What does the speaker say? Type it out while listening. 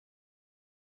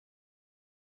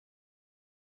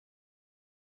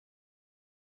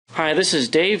Hi, this is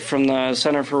Dave from the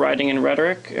Center for Writing and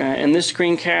Rhetoric. In this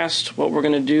screencast, what we're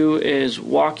going to do is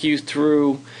walk you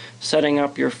through setting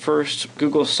up your first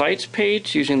Google Sites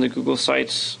page using the Google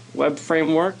Sites web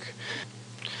framework.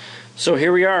 So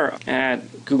here we are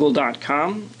at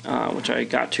google.com, which I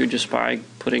got to just by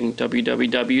putting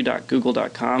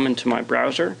www.google.com into my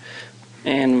browser.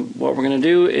 And what we're going to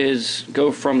do is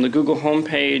go from the Google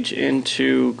homepage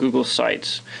into Google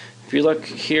Sites. If you look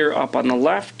here up on the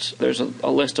left, there's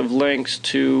a list of links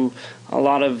to a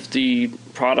lot of the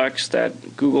products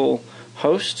that Google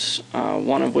hosts,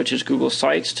 one of which is Google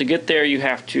Sites. To get there, you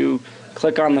have to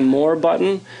click on the More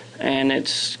button, and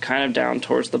it's kind of down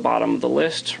towards the bottom of the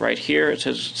list. Right here, it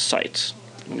says Sites.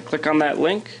 I'm going to click on that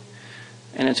link,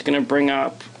 and it's going to bring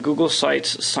up Google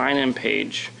Sites sign-in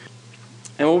page.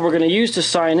 And what we're going to use to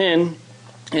sign in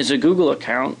is a Google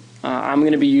account. I'm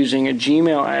going to be using a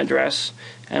Gmail address,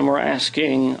 and we're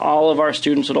asking all of our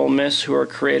students at Ole Miss who are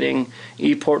creating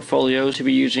ePortfolios to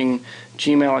be using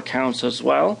Gmail accounts as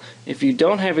well. If you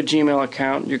don't have a Gmail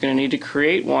account, you're going to need to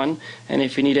create one, and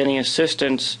if you need any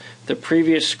assistance, the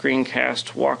previous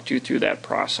screencast walked you through that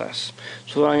process.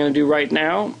 So what I'm going to do right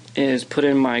now is put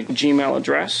in my Gmail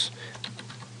address,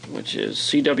 which is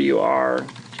CWR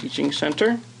Teaching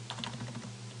Center.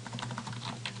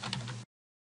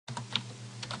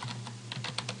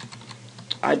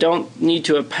 I don't need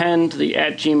to append the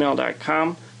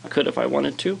 @gmail.com. I could if I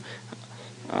wanted to.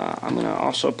 I'm going to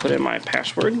also put in my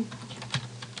password,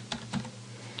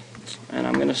 and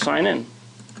I'm going to sign in.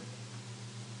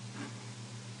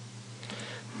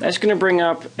 That's going to bring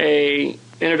up a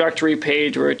introductory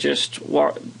page where it just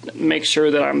makes sure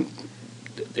that I'm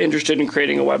interested in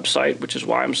creating a website, which is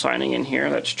why I'm signing in here.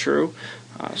 That's true.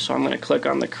 So I'm going to click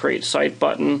on the Create Site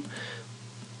button,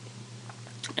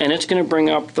 and it's going to bring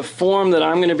up the form that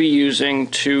I'm going to be using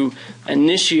to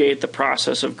initiate the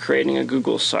process of creating a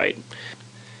Google site.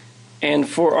 And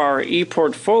for our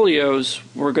ePortfolios,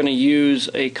 we're going to use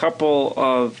a couple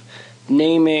of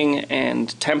naming and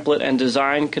template and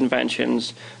design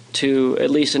conventions to at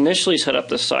least initially set up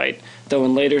the site, though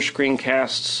in later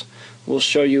screencasts we'll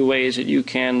show you ways that you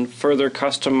can further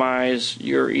customize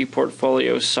your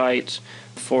ePortfolio site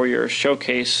for your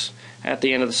showcase at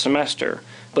the end of the semester.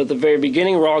 But at the very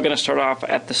beginning, we're all going to start off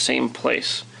at the same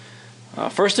place.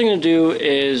 First thing to do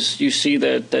is you see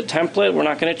the template. We're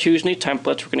not going to choose any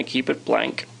templates. We're going to keep it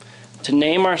blank. To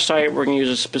name our site, we're going to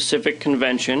use a specific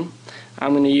convention.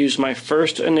 I'm going to use my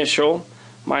first initial,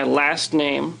 my last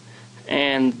name,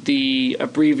 and the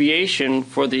abbreviation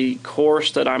for the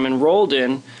course that I'm enrolled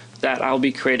in that I'll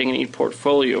be creating an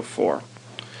ePortfolio for.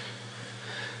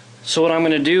 So what I'm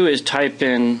going to do is type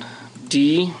in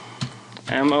DMOLINA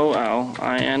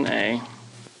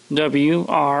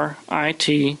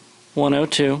WRIT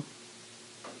 102,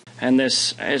 and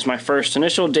this is my first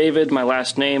initial, David, my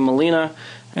last name, Molina,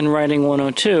 and writing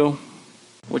 102,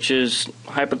 which is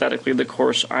hypothetically the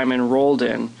course I'm enrolled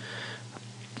in.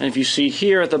 And if you see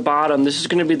here at the bottom, this is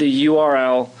going to be the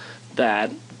URL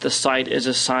that the site is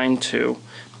assigned to.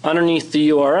 Underneath the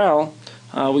URL,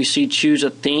 we see choose a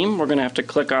theme. We're going to have to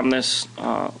click on this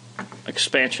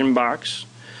expansion box,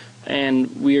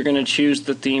 and we are going to choose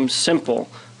the theme Simple.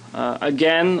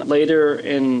 Again, later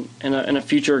in a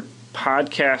future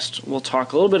podcast, we'll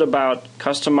talk a little bit about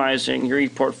customizing your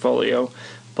ePortfolio,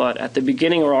 but at the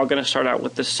beginning, we're all going to start out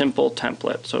with the Simple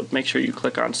template. So make sure you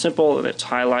click on Simple and it's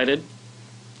highlighted.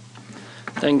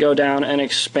 Then go down and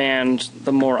expand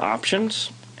the More options.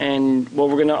 And what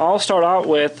we're going to all start out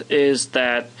with is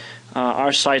that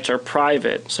our sites are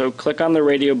private. So click on the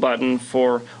radio button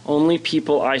for only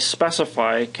people I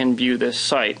specify can view this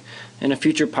site. In a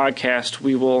future podcast,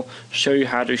 we will show you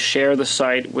how to share the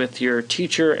site with your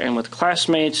teacher and with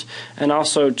classmates, and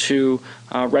also to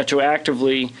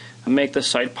retroactively make the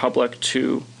site public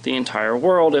to the entire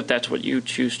world if that's what you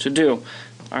choose to do.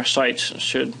 Our sites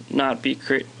should not be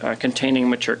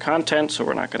containing mature content, so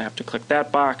we're not going to have to click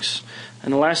that box.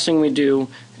 And the last thing we do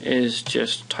is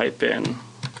just type in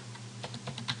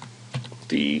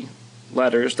the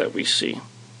letters that we see,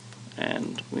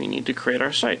 and we need to create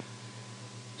our site.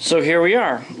 So here we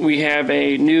are. We have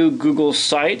a new Google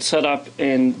site set up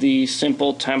in the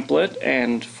Simple template,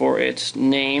 and for its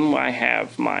name I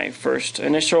have my first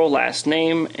initial, last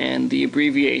name, and the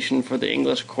abbreviation for the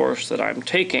English course that I'm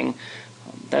taking.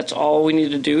 That's all we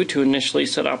need to do to initially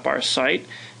set up our site.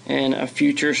 In a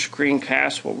future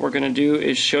screencast, what we're going to do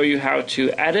is show you how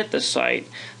to edit the site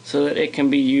so that it can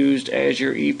be used as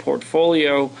your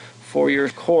ePortfolio for your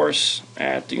course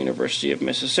at the University of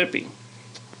Mississippi.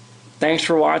 Thanks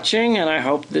for watching, and I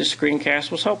hope this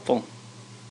screencast was helpful.